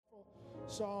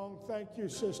song. Thank you,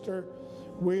 Sister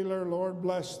Wheeler. Lord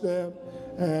bless them,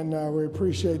 and we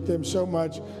appreciate them so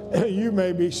much. You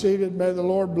may be seated. May the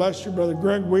Lord bless you. Brother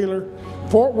Greg Wheeler,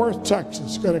 Fort Worth,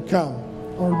 Texas, going to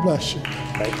come. Lord bless you.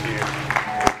 Thank you.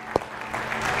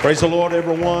 Praise the Lord,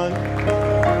 everyone.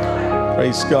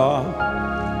 Praise God.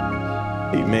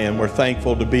 Amen. We're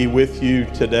thankful to be with you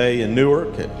today in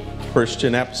Newark at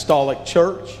Christian Apostolic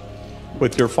Church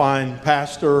with your fine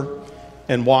pastor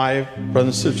and wife. Brother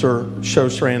and Sister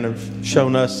Shosran have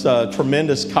shown us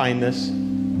tremendous kindness.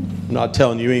 I'm not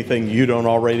telling you anything you don't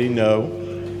already know.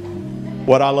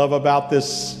 What I love about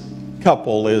this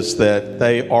couple is that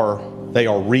they are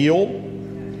real,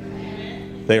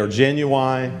 they are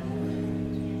genuine,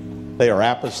 they are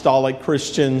apostolic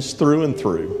Christians through and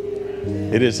through.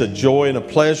 It is a joy and a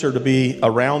pleasure to be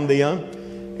around them,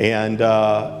 and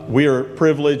we are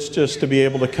privileged just to be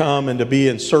able to come and to be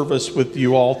in service with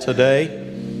you all today.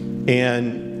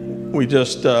 And we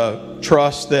just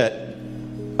trust that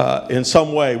in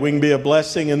some way we can be a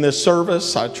blessing in this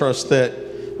service. I trust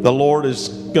that the Lord is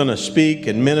going to speak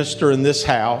and minister in this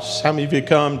house. How many of you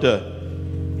come to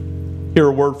hear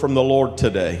a word from the Lord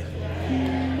today?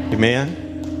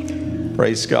 Amen.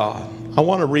 Praise God. I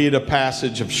want to read a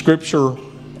passage of Scripture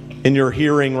in your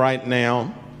hearing right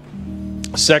now.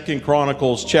 2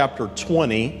 Chronicles chapter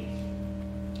 20.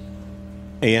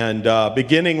 And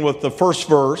beginning with the first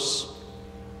verse,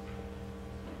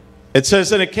 it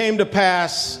says, "And it came to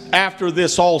pass after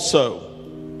this also,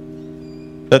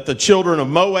 that the children of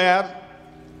Moab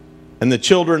and the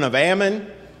children of Ammon,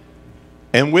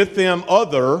 and with them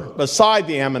other beside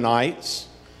the Ammonites,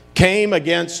 came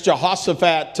against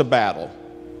Jehoshaphat to battle.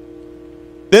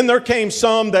 Then there came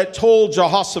some that told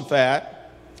Jehoshaphat,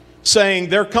 saying,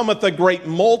 There cometh a great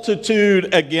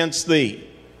multitude against thee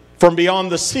from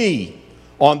beyond the sea,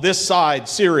 on this side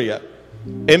Syria.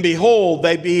 And behold,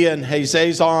 they be in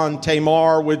Hazazon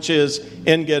Tamar, which is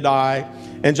En Gedi.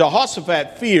 And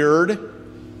Jehoshaphat feared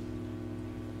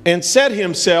and set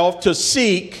himself to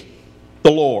seek the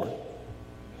Lord.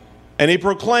 And he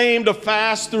proclaimed a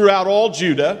fast throughout all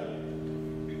Judah.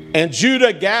 And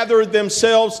Judah gathered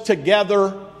themselves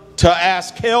together to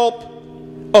ask help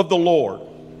of the Lord.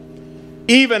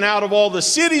 Even out of all the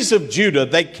cities of Judah,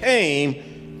 they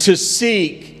came to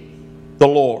seek the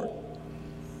Lord."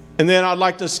 And then I'd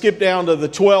like to skip down to the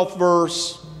 12th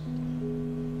verse,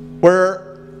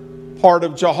 where part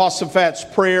of Jehoshaphat's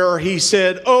prayer, he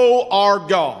said, "O our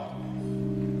God,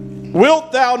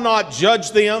 wilt thou not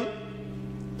judge them?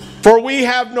 For we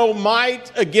have no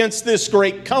might against this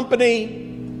great company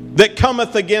that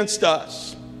cometh against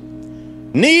us.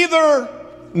 Neither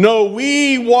know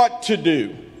we what to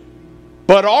do,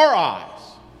 but our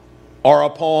eyes are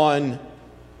upon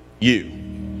you."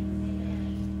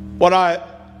 What I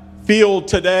feel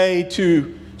today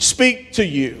to speak to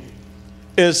you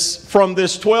is from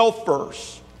this 12th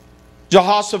verse.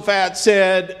 Jehoshaphat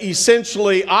said,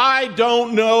 essentially, I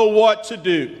don't know what to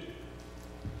do,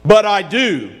 but I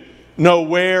do know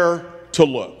where to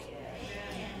look.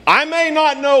 I may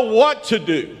not know what to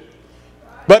do,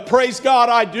 but praise God,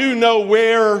 I do know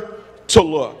where to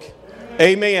look.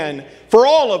 Amen. For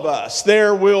all of us,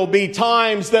 there will be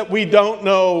times that we don't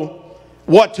know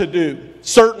what to do.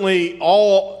 Certainly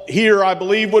all here, I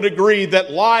believe, would agree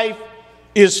that life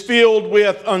is filled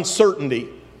with uncertainty.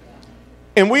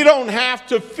 And we don't have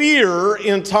to fear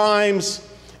in times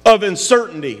of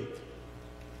uncertainty.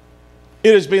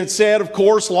 It has been said, of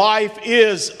course, life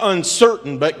is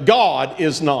uncertain, but God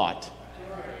is not.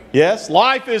 Yes,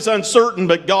 life is uncertain,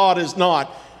 but God is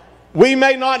not. We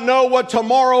may not know what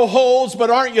tomorrow holds, but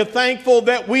aren't you thankful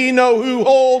that we know who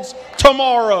holds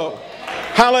tomorrow?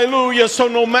 Hallelujah. So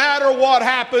no matter what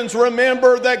happens,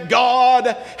 remember that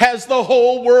God has the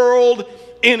whole world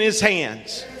in His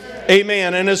hands.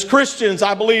 Amen. And as Christians,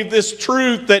 I believe this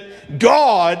truth that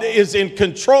God is in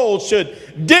control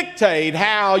should dictate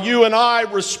how you and I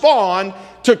respond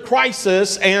to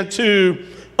crisis and to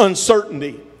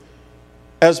uncertainty.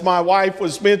 As my wife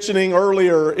was mentioning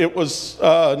earlier, it was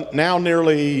now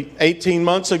nearly 18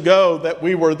 months ago that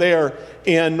we were there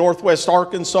in Northwest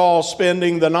Arkansas,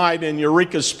 spending the night in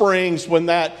Eureka Springs when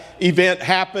that event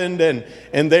happened.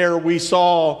 And there we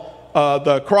saw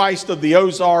the Christ of the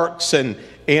Ozarks. And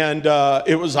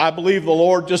it was, I believe, the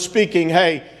Lord just speaking,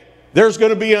 hey, there's going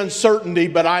to be uncertainty,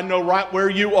 but I know right where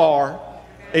you are.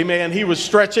 Amen. He was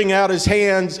stretching out His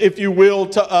hands, if you will,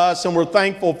 to us, and we're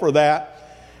thankful for that.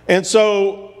 And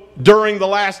so during the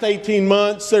last 18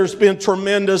 months, there's been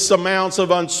tremendous amounts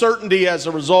of uncertainty as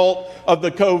a result of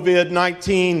the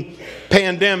COVID-19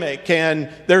 pandemic. And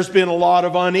there's been a lot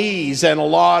of unease and a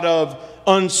lot of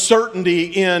uncertainty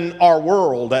in our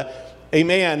world.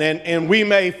 Amen. And we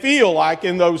may feel like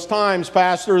in those times,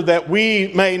 Pastor, that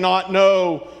we may not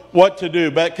know what to do.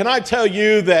 But can I tell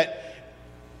you that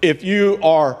if you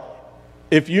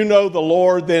know the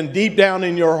Lord, then deep down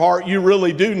in your heart, you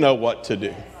really do know what to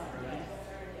do.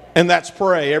 And that's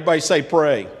pray. Everybody say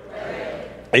pray. Pray.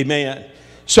 Amen.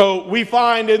 So we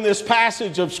find in this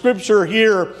passage of Scripture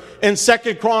here in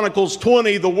 2 Chronicles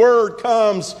 20, the word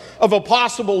comes of a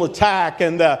possible attack.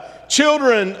 And the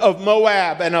children of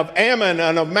Moab and of Ammon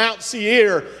and of Mount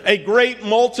Seir, a great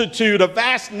multitude, a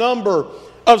vast number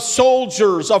of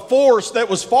soldiers, a force that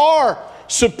was far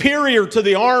superior to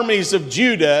the armies of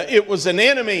Judah. It was an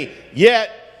enemy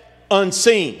yet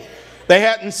unseen. They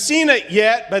hadn't seen it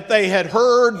yet, but they had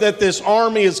heard that this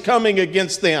army is coming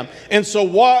against them. And so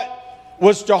what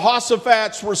was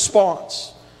Jehoshaphat's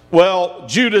response? Well,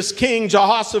 Judah's king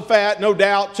Jehoshaphat, no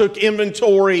doubt, took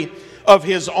inventory of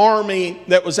his army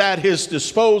that was at his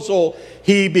disposal.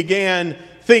 He began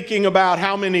thinking about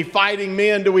how many fighting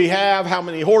men do we have, how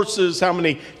many horses, how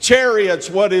many chariots,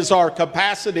 what is our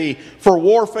capacity for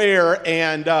warfare,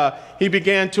 and he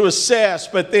began to assess.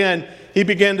 But then he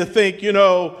began to think,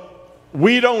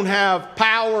 we don't have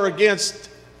power against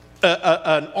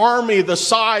an army the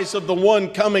size of the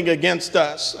one coming against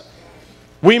us.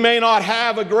 We may not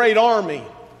have a great army,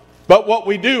 but what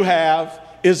we do have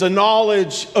is a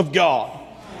knowledge of God.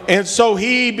 And so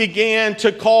he began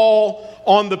to call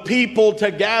on the people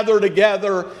to gather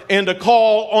together and to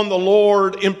call on the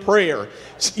Lord in prayer.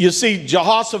 You see,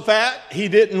 Jehoshaphat, he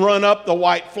didn't run up the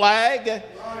white flag.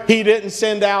 He didn't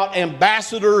send out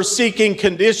ambassadors seeking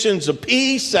conditions of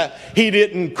peace. He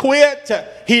didn't quit.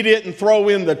 He didn't throw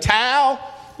in the towel.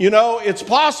 It's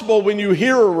possible when you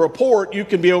hear a report, you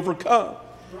can be overcome.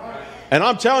 And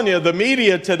I'm telling you, the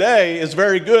media today is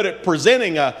very good at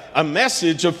presenting a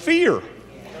message of fear.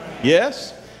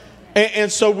 Yes?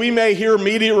 And so we may hear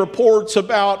media reports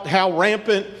about how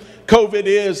rampant COVID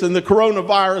is and the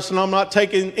coronavirus, and I'm not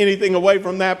taking anything away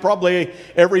from that. Probably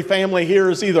every family here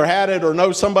has either had it or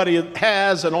knows somebody that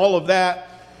has, and all of that.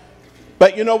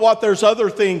 But you know what? There's other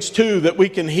things too that we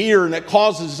can hear and it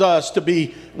causes us to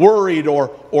be worried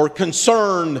or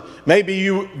concerned. Maybe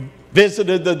you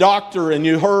visited the doctor and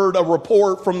you heard a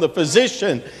report from the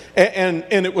physician and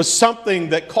it was something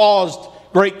that caused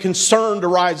great concern to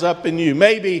rise up in you.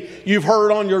 Maybe you've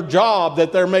heard on your job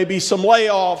that there may be some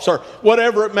layoffs or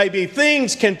whatever it may be.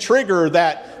 Things can trigger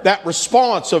that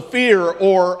response of fear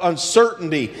or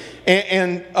uncertainty.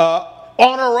 And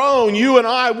on our own, you and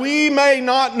I, we may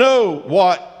not know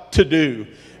what to do,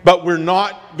 but we're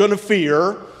not going to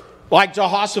fear. Like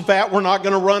Jehoshaphat, we're not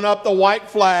going to run up the white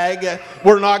flag.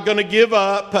 We're not going to give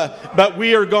up, but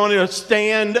we are going to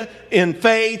stand in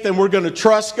faith and we're going to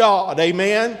trust God.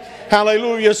 Amen.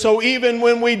 Hallelujah. So even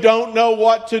when we don't know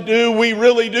what to do, we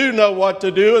really do know what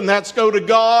to do, and that's go to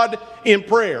God in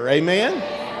prayer. Amen.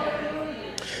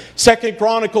 2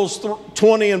 Chronicles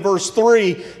 20 and verse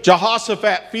 3,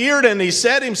 Jehoshaphat feared and he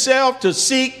set himself to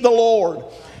seek the Lord.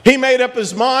 He made up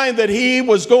his mind that he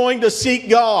was going to seek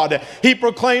God. He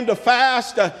proclaimed a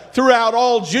fast throughout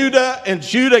all Judah, and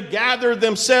Judah gathered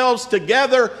themselves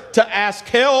together to ask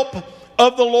help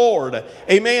of the Lord.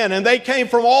 Amen. And they came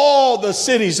from all the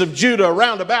cities of Judah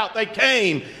around about. They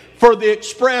came for the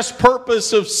express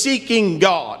purpose of seeking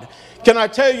God. Can I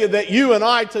tell you that you and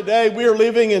I today, we are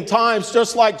living in times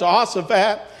just like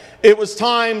Jehoshaphat. It was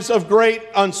times of great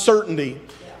uncertainty.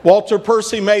 Walter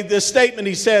Percy made this statement.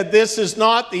 He said, "This is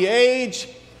not the age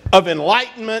of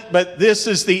enlightenment, but this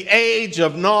is the age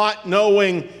of not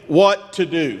knowing what to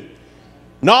do."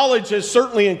 Knowledge has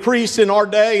certainly increased in our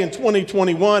day in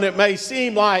 2021. It may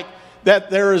seem like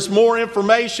that there is more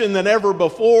information than ever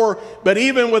before, but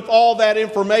even with all that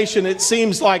information, it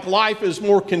seems like life is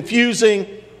more confusing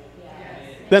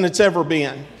than it's ever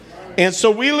been. And so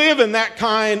we live in that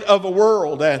kind of a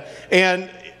world, and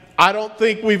I don't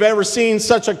think we've ever seen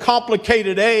such a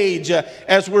complicated age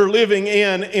as we're living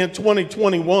in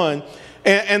 2021.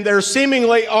 And there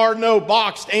seemingly are no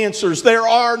boxed answers. There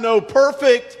are no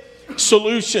perfect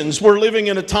solutions. We're living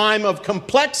in a time of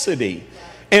complexity.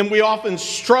 And we often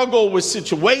struggle with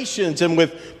situations and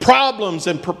with problems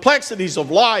and perplexities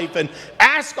of life and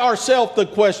ask ourselves the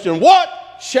question, what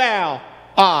shall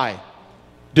I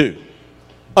do?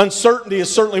 Uncertainty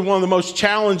is certainly one of the most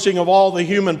challenging of all the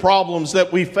human problems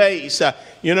that we face. Have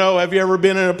you ever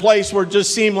been in a place where it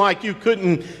just seemed like you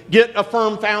couldn't get a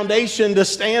firm foundation to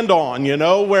stand on,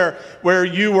 where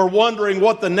you were wondering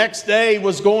what the next day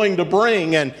was going to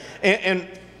bring? And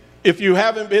if you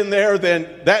haven't been there, then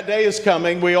that day is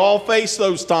coming. We all face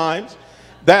those times.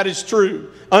 That is true.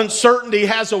 Uncertainty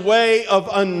has a way of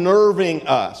unnerving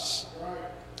us.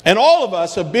 And all of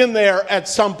us have been there at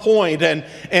some point,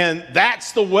 and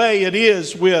that's the way it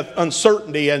is with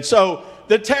uncertainty. And so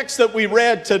the text that we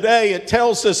read today, it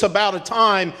tells us about a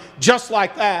time just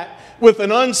like that, with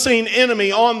an unseen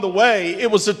enemy on the way. It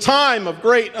was a time of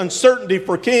great uncertainty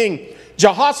for King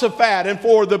Jehoshaphat and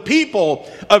for the people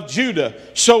of Judah.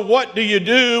 So what do you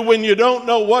do when you don't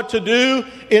know what to do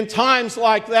in times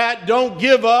like that? Don't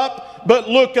give up, but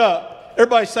look up.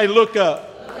 Everybody say, look up.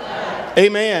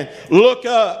 Amen. Look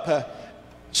up.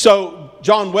 So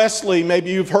John Wesley, maybe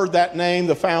you've heard that name,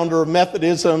 the founder of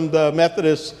Methodism, the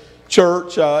Methodist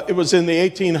Church. It was in the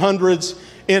 1800s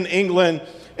in England,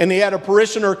 and he had a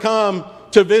parishioner come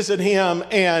to visit him,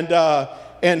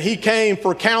 and he came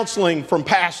for counseling from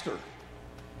pastor.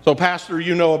 So pastor,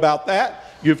 you know about that.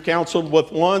 You've counseled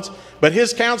with once. But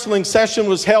his counseling session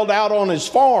was held out on his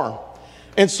farm.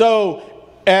 And so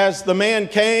as the man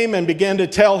came and began to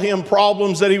tell him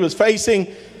problems that he was facing,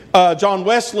 John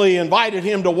Wesley invited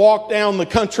him to walk down the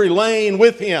country lane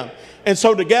with him. And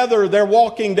so together they're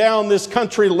walking down this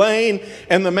country lane,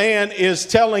 and the man is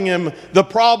telling him the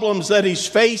problems that he's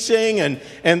facing and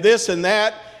this and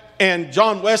that. And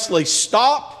John Wesley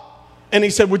stopped and he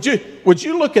said, would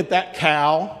you look at that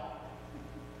cow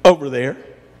over there?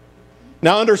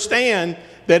 Now understand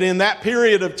that in that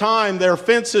period of time, their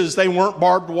fences, they weren't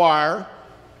barbed wire.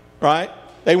 Right?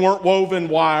 They weren't woven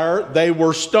wire. They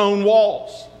were stone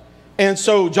walls. And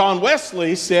so John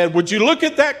Wesley said, would you look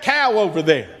at that cow over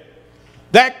there?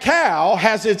 That cow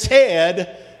has its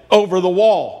head over the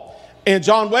wall. And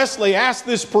John Wesley asked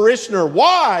this parishioner,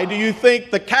 why do you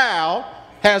think the cow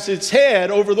has its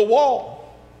head over the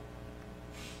wall?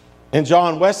 And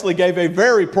John Wesley gave a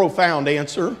very profound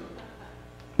answer,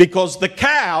 because the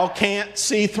cow can't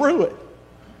see through it.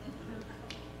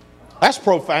 That's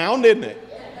profound, isn't it?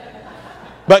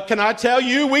 But can I tell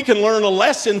you, we can learn a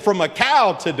lesson from a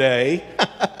cow today.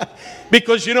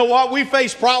 Because you know what? We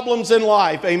face problems in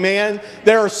life, amen?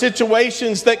 There are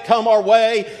situations that come our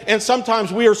way, and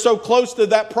sometimes we are so close to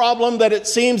that problem that it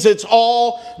seems it's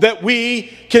all that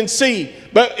we can see.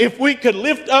 But if we could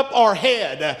lift up our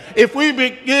head, if we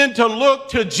begin to look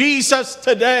to Jesus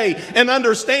today and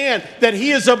understand that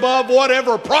He is above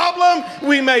whatever problem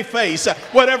we may face,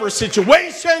 whatever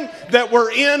situation that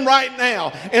we're in right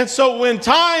now. And so when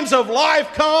times of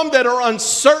life come that are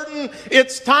uncertain,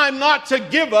 it's time not to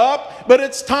give up, but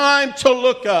it's time to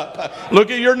look up. Look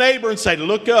at your neighbor and say,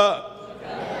 look up.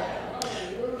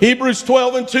 Hebrews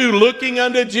 12:2, looking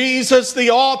unto Jesus,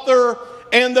 the author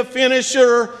and the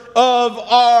finisher of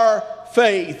our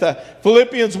faith.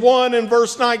 Philippians 1 and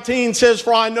verse 19 says,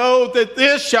 for I know that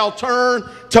this shall turn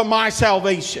to my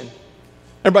salvation.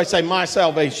 Everybody say, my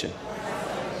salvation.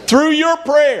 Through your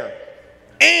prayer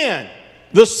and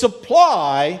the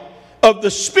supply of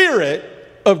the Spirit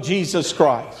of Jesus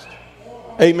Christ.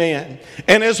 Amen.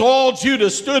 And as all Judah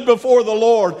stood before the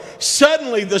Lord,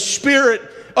 suddenly the Spirit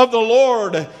of the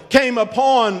Lord came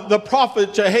upon the prophet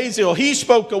Jahaziel. He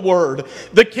spoke a word.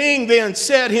 The king then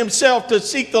set himself to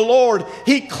seek the Lord.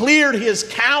 He cleared his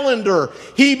calendar.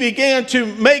 He began to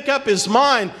make up his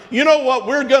mind. You know what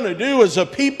we're going to do as a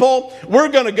people? We're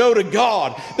going to go to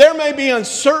God. There may be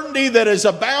uncertainty that is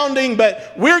abounding,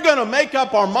 but we're going to make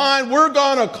up our mind. We're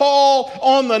going to call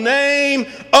on the name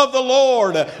of the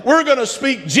Lord. We're going to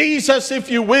speak Jesus, if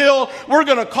you will. We're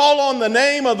going to call on the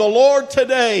name of the Lord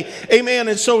today. Amen.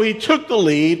 And so he took the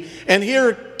lead, and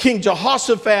here King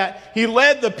Jehoshaphat, he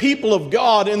led the people of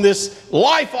God in this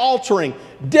life-altering,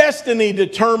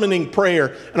 destiny-determining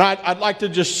prayer. And I'd like to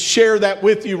just share that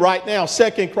with you right now.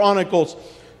 2 Chronicles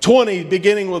 20,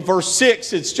 beginning with verse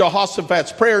 6, it's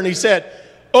Jehoshaphat's prayer. And he said,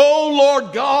 O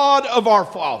Lord God of our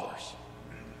fathers,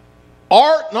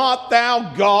 art not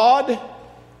thou God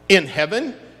in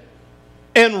heaven?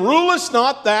 And rulest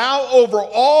not thou over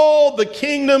all the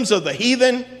kingdoms of the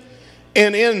heathen?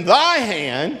 And in thy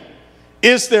hand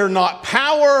is there not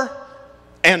power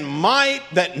and might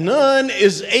that none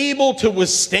is able to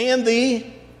withstand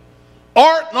thee?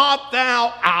 Art not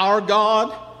thou our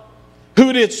God,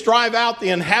 who didst drive out the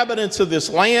inhabitants of this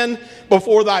land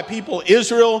before thy people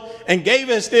Israel, and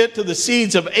gavest it to the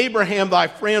seeds of Abraham thy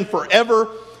friend forever?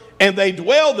 And they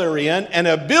dwell therein, and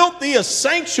have built thee a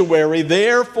sanctuary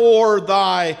there for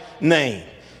thy name,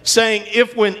 saying,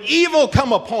 if when evil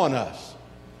come upon us,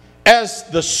 as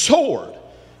the sword,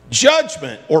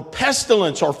 judgment, or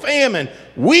pestilence, or famine,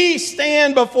 we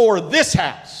stand before this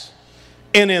house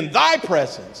and in thy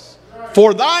presence,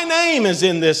 for thy name is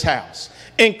in this house,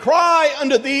 and cry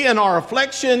unto thee in our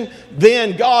affliction,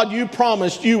 then God, you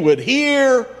promised you would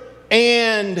hear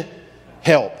and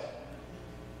help.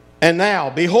 And now,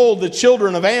 behold, the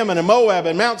children of Ammon and Moab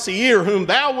and Mount Seir, whom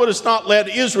thou wouldest not let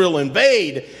Israel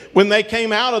invade when they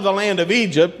came out of the land of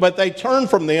Egypt, but they turned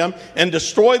from them and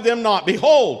destroyed them not.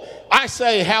 Behold, I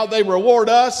say how they reward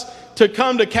us to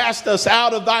come to cast us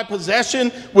out of thy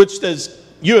possession, which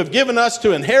you have given us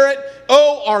to inherit.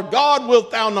 O our God,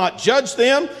 wilt thou not judge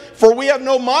them? For we have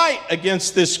no might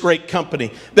against this great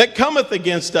company that cometh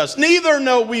against us, neither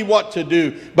know we what to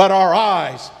do, but our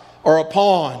eyes are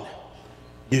upon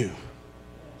you.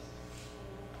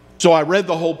 So I read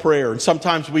the whole prayer, and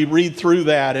sometimes we read through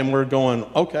that and we're going,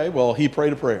 okay, well, he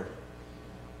prayed a prayer.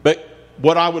 But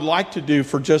what I would like to do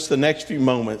for just the next few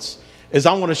moments is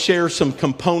I want to share some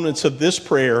components of this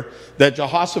prayer that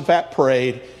Jehoshaphat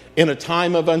prayed in a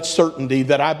time of uncertainty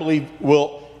that I believe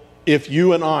will, if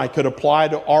you and I could apply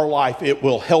to our life, it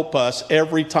will help us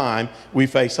every time we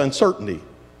face uncertainty,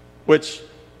 which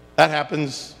that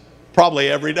happens probably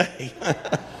every day.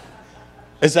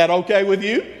 Is that okay with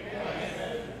you?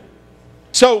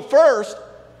 So first,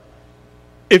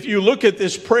 if you look at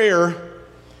this prayer,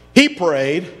 he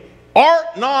prayed,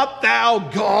 art not thou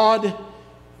God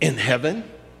in heaven?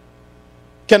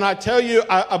 Can I tell you,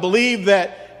 I believe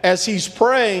that as he's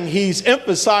praying, he's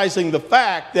emphasizing the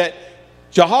fact that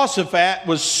Jehoshaphat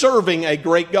was serving a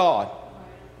great God.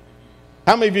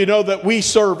 How many of you know that we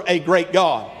serve a great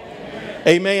God?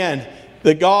 Amen.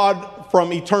 The God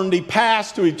from eternity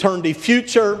past to eternity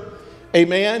future.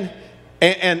 Amen.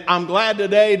 And I'm glad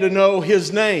today to know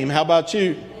his name. How about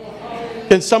you?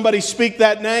 Can somebody speak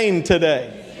that name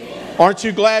today? Aren't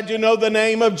you glad you know the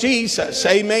name of Jesus?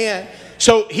 Amen.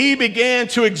 So he began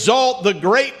to exalt the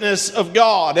greatness of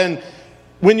God. And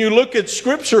when you look at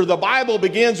Scripture, the Bible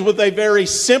begins with a very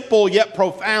simple yet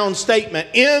profound statement.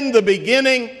 In the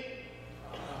beginning,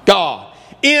 God.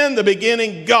 In the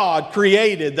beginning, God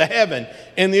created the heaven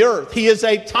and the earth. He is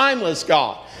a timeless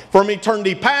God. From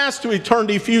eternity past to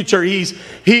eternity future, He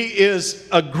is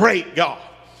a great God.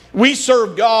 We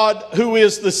serve God who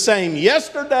is the same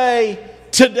yesterday,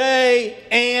 today,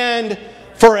 and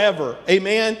forever.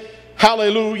 Amen.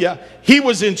 Hallelujah. He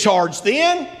was in charge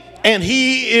then, and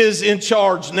He is in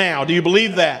charge now. Do you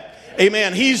believe that?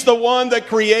 Amen. He's the one that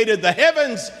created the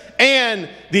heavens and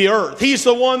the earth. He's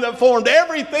the one that formed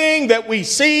everything that we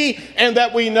see and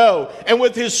that we know. And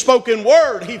with His spoken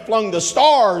word, He flung the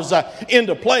stars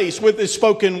into place. With His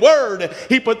spoken word,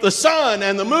 He put the sun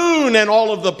and the moon and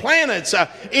all of the planets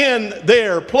in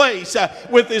their place.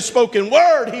 With His spoken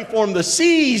word, He formed the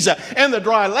seas and the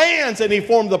dry lands, and He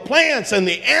formed the plants and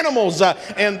the animals.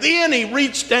 And then He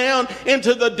reached down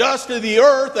into the dust of the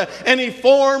earth, and He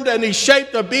formed and He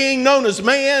shaped a being known as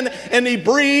man, and He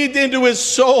breathed into his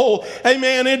soul,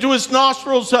 amen, into his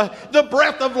nostrils the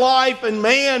breath of life, and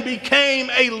man became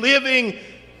a living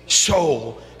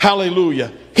soul.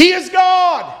 Hallelujah. He is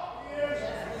God.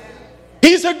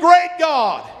 He's a great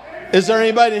God. Is there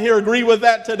anybody in here agree with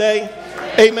that today?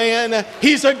 Amen.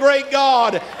 He's a great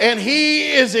God, and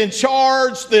He is in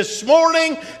charge this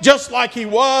morning, just like He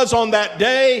was on that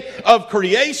day of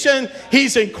creation.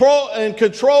 He's in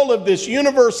control of this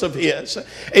universe of His.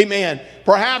 Amen.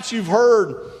 Perhaps you've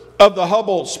heard of the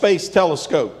Hubble Space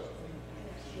Telescope.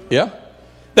 Yeah?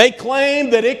 They claim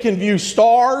that it can view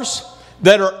stars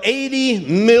that are 80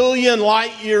 million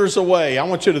light years away. I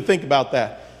want you to think about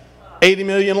that. 80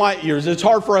 million light years. It's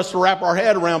hard for us to wrap our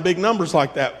head around big numbers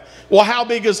like that. Well, how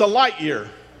big is a light year?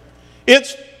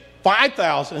 It's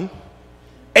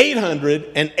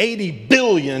 5,880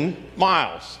 billion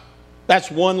miles.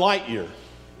 That's one light year.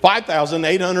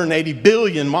 5,880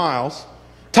 billion miles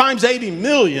times 80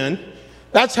 million.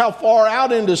 That's how far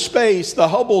out into space the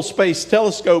Hubble Space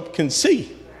Telescope can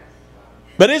see.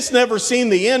 But it's never seen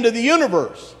the end of the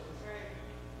universe.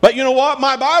 But you know what?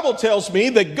 My Bible tells me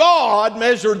that God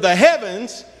measured the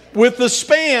heavens with the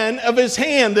span of His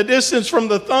hand, the distance from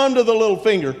the thumb to the little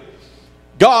finger.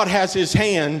 God has His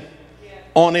hand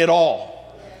on it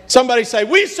all. Somebody say,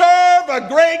 we serve a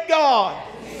great God.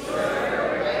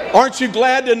 Aren't you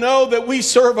glad to know that we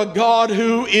serve a God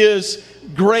who is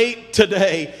great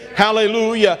today?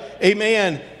 Hallelujah.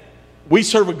 Amen. We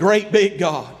serve a great big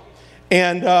God.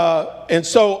 And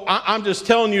so I'm just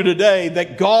telling you today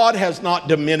that God has not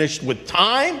diminished with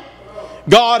time.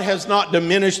 God has not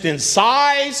diminished in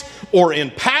size or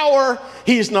in power.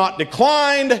 He's not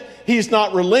declined. He's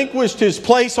not relinquished His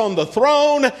place on the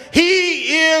throne.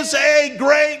 He is a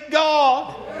great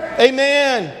God.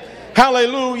 Amen.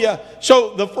 Hallelujah.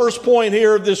 So the first point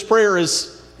here of this prayer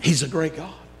is He's a great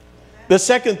God. The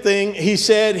second thing, he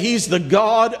said, He's the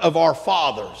God of our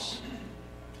fathers.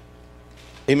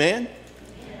 Amen?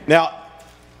 Now,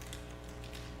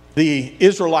 the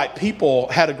Israelite people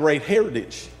had a great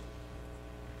heritage.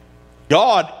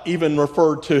 God even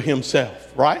referred to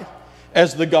himself, right,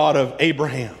 as the God of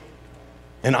Abraham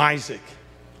and Isaac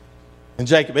and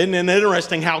Jacob. Isn't it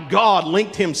interesting how God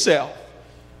linked himself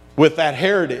with that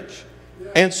heritage?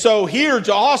 And so here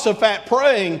Jehoshaphat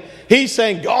praying, he's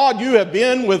saying, God, you have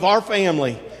been with our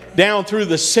family down through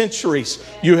the centuries.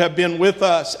 You have been with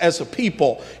us as a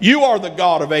people. You are the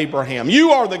God of Abraham.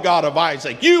 You are the God of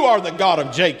Isaac. You are the God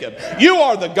of Jacob. You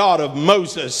are the God of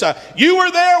Moses. You were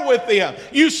there with them.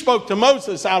 You spoke to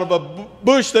Moses out of a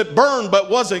bush that burned but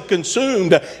wasn't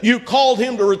consumed. You called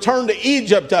him to return to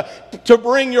Egypt to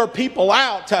bring your people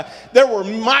out. There were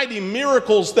mighty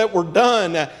miracles that were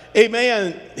done.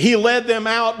 Amen. He led them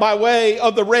out by way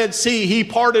of the Red Sea. He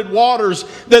parted waters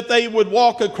that they would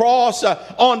walk across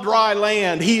on dry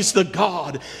land. He's the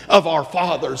God of our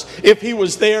fathers. If he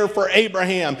was there for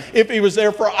Abraham, if he was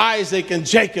there for Isaac and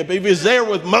Jacob, if he was there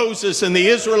with Moses and the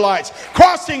Israelites,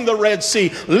 crossing the Red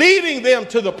Sea, leading them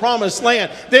to the promised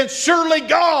land, then surely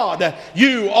God,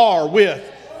 you are with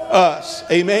us.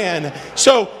 Amen.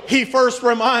 So he first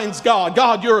reminds God,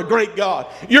 God, you're a great God.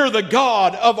 You're the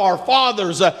God of our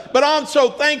fathers. But I'm so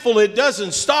thankful it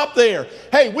doesn't stop there.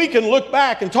 Hey, we can look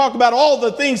back and talk about all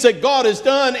the things that God has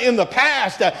done in the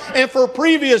past and for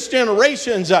previous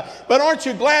generations. But aren't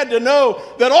you glad to know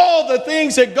that all the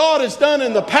things that God has done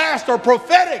in the past are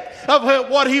prophetic of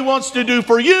what he wants to do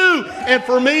for you and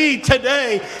for me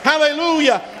today?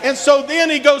 Hallelujah. And so then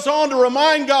he goes on to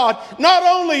remind God, not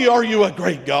only are you a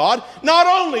great God, not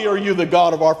only are you the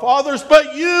God of our fathers,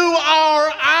 but you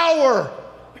are our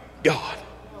God.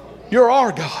 You're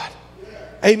our God.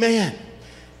 Amen.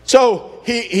 So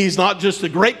he's not just a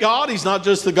great God. He's not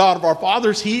just the God of our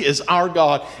fathers. He is our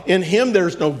God. In him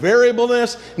there's no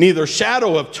variableness, neither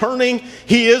shadow of turning.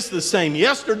 He is the same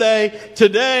yesterday,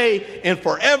 today, and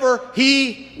forever.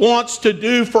 He wants to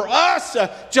do for us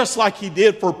just like he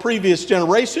did for previous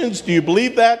generations. Do you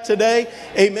believe that today?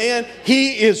 Amen.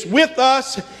 He is with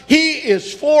us. He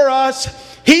is for us.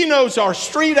 He knows our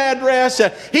street address.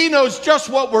 He knows just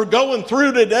what we're going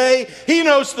through today. He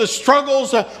knows the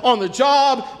struggles on the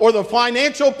job or the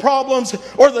financial problems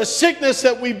or the sickness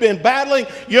that we've been battling.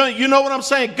 You know what I'm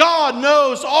saying? God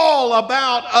knows all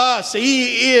about us.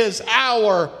 He is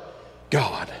our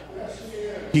God.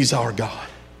 He's our God.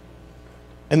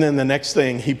 And then the next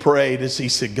thing he prayed is he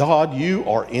said, God, you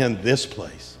are in this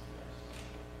place.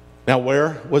 Now,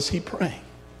 where was he praying?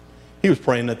 He was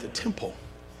praying at the temple.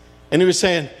 And he was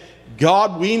saying,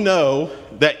 God, we know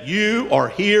that you are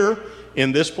here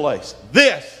in this place.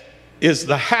 This is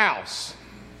the house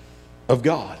of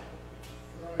God.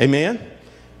 Amen?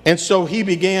 And so he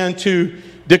began to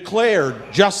declare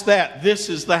just that. This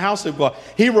is the house of God.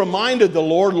 He reminded the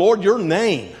Lord, Lord, your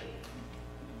name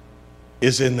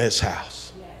is in this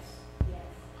house.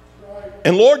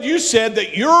 And Lord, you said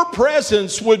that your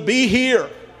presence would be here.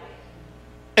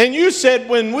 And you said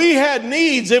when we had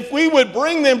needs, if we would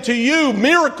bring them to you,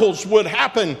 miracles would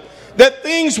happen, that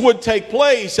things would take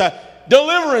place.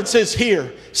 Deliverance is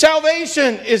here.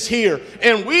 Salvation is here.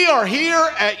 And we are here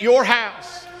at your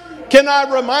house. Can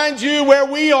I remind you where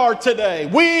we are today?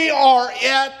 We are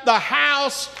at the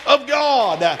house of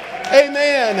God.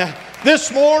 Amen.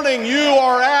 This morning you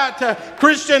are at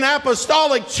Christian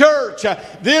Apostolic Church.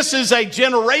 This is a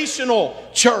generational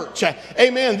church.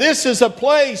 Amen. This is a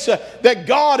place that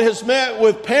God has met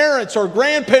with parents or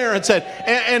grandparents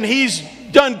and He's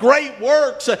done great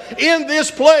works in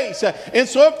this place. And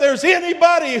so if there's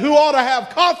anybody who ought to have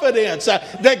confidence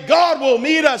that God will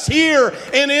meet us here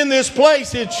and in this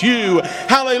place, it's you.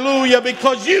 Hallelujah.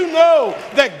 Because you know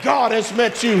that God has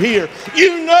met you here.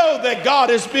 You know that God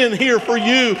has been here for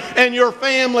you and your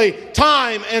family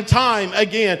time and time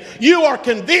again. You are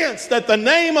convinced that the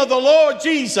name of the Lord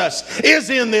Jesus is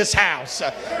in this house.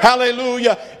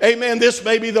 Hallelujah. Amen. This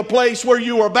may be the place where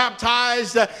you were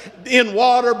baptized in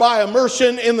water by immersion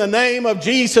in the name of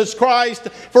Jesus Christ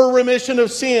for remission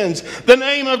of sins. The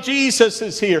name of Jesus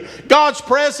is here. God's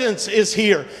presence is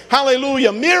here.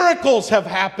 Hallelujah. Miracles have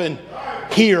happened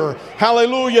here.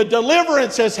 Hallelujah.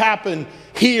 Deliverance has happened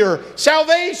here.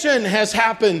 Salvation has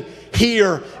happened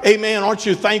here. Amen. Aren't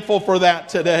you thankful for that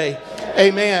today?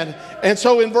 Amen. And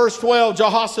so in verse 12,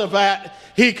 Jehoshaphat,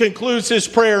 he concludes his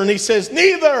prayer and he says,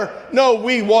 neither know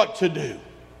we what to do.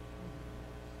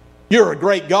 You're a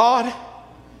great God.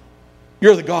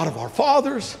 You're the God of our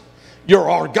fathers. You're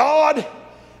our God.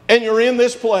 And you're in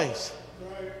this place.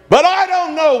 But I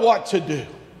don't know what to do.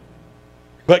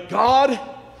 But God,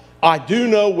 I do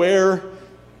know where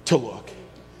to look.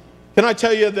 Can I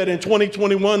tell you that in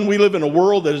 2021 we live in a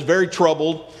world that is very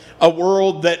troubled. A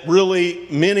world that really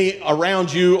many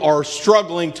around you are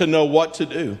struggling to know what to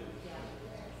do.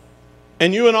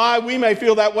 And you and I, we may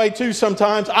feel that way too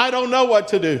sometimes. I don't know what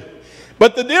to do.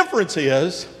 But the difference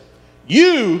is,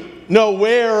 you know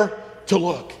where to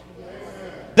look.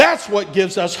 That's what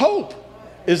gives us hope.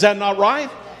 Is that not right?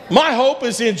 My hope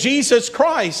is in Jesus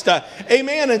Christ.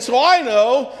 Amen. And so I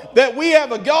know that we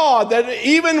have a God that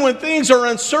even when things are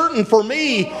uncertain for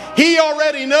me, He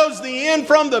already knows the end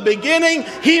from the beginning.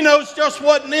 He knows just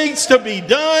what needs to be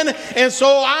done. And so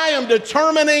I am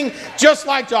determining, just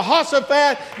like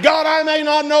Jehoshaphat, God, I may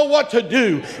not know what to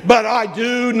do, but I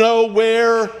do know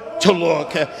where to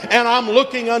look. And I'm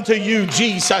looking unto you,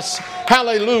 Jesus.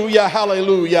 Hallelujah,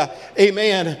 hallelujah.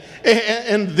 Amen.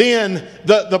 And then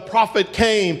the prophet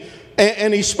came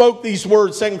and he spoke these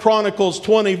words, 2 Chronicles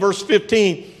 20, verse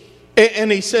 15.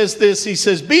 And he says this, he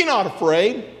says, be not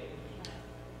afraid,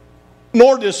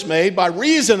 nor dismayed by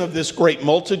reason of this great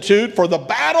multitude, for the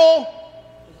battle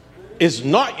is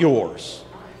not yours,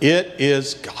 it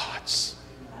is God's.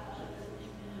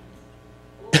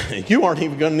 You aren't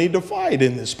even going to need to fight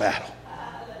in this battle.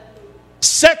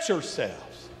 Set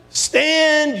yourselves,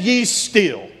 stand ye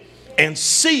still, and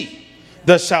see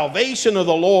the salvation of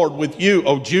the Lord with you,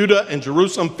 O Judah and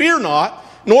Jerusalem. Fear not,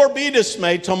 nor be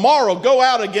dismayed. Tomorrow go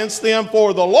out against them,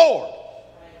 for the Lord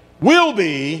will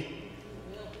be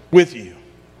with you.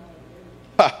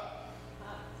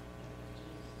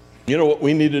 You know what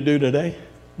we need to do today?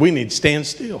 We need to stand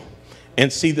still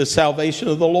and see the salvation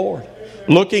of the Lord.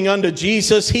 Looking unto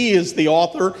Jesus, He is the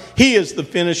author, He is the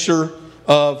finisher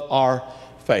of our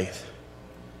faith.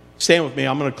 Stand with me.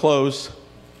 I'm going to close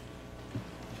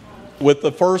with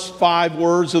the first 5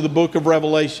 words of the book of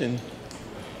Revelation.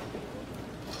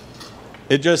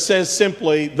 It just says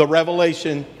simply, the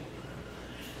revelation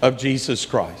of Jesus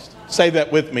Christ. Say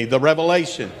that with me. The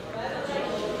revelation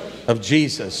of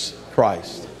Jesus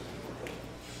Christ.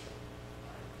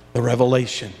 The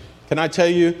revelation. Can I tell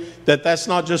you that that's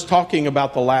not just talking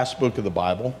about the last book of the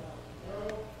Bible,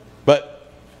 but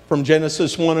from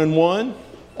Genesis 1:1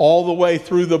 all the way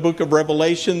through the book of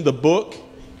Revelation, the book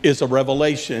is a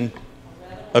revelation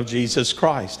of Jesus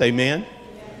Christ. Amen?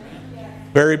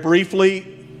 Very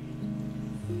briefly,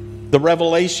 the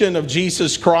revelation of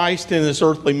Jesus Christ in His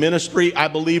earthly ministry, I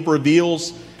believe,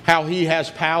 reveals how He has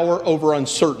power over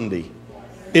uncertainty.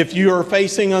 If you are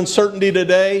facing uncertainty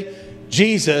today,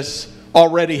 Jesus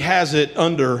already has it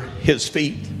under His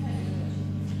feet.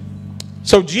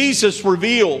 So Jesus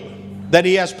revealed that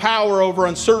He has power over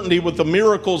uncertainty with the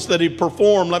miracles that He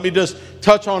performed. Let me just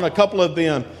touch on a couple of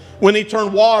them. When He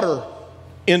turned water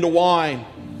into wine,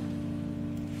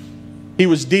 He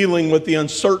was dealing with the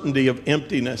uncertainty of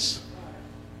emptiness.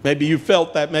 Maybe you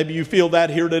felt that, maybe you feel that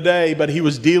here today, but He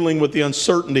was dealing with the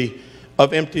uncertainty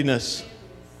of emptiness.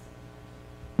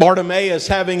 Bartimaeus,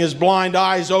 having his blind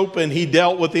eyes open, he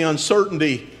dealt with the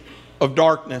uncertainty of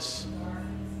darkness.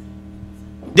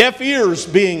 Deaf ears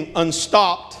being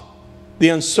unstopped, the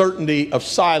uncertainty of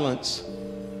silence.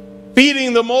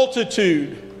 Feeding the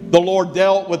multitude, the Lord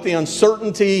dealt with the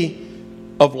uncertainty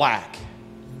of lack.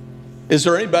 Is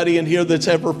there anybody in here that's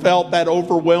ever felt that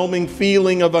overwhelming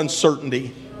feeling of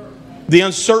uncertainty? The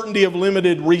uncertainty of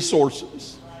limited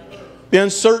resources. The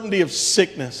uncertainty of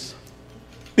sickness.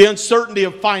 The uncertainty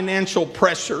of financial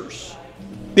pressures.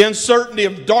 The uncertainty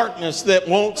of darkness that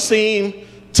won't seem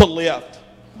to lift.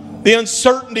 The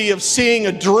uncertainty of seeing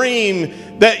a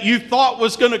dream that you thought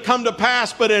was going to come to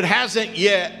pass, but it hasn't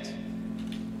yet.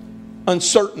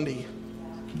 Uncertainty.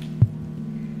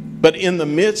 But in the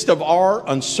midst of our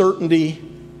uncertainty,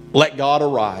 let God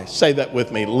arise. Say that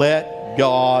with me. Let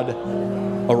God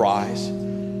arise.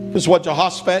 Because what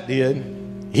Jehoshaphat did,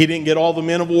 he didn't get all the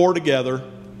men of war together.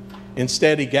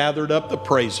 Instead, he gathered up the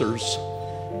praisers.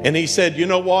 And he said, you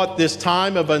know what? This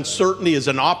time of uncertainty is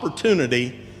an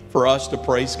opportunity for us to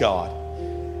praise God.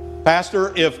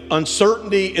 Pastor, if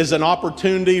uncertainty is an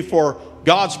opportunity for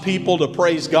God's people to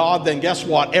praise God, then guess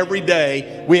what? Every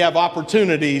day we have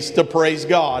opportunities to praise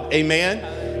God. Amen?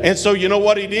 And so you know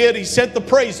what he did? He sent the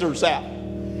praisers out.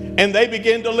 And they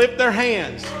began to lift their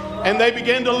hands. And they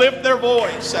began to lift their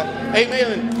voice.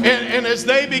 Amen. And as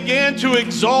they began to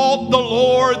exalt the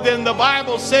Lord, then the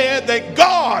Bible said that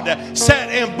God set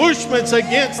ambushments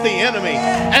against the enemy.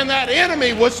 And that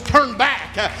enemy was turned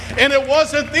back. And it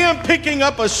wasn't them picking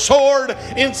up a sword.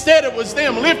 Instead, it was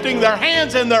them lifting their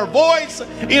hands and their voice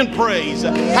in praise.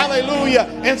 Hallelujah.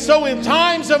 And so in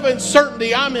times of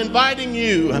uncertainty, I'm inviting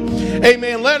you,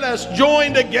 amen, let us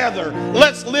join together.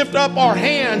 Let's lift up our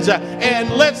hands and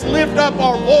let's lift up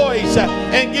our voice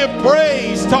and give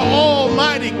praise to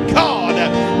Almighty God.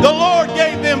 The Lord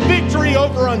gave them victory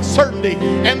over uncertainty,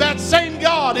 and that same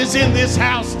God is in this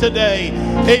house today.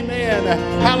 Amen.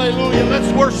 Hallelujah.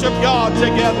 Let's worship God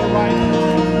together right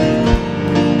now.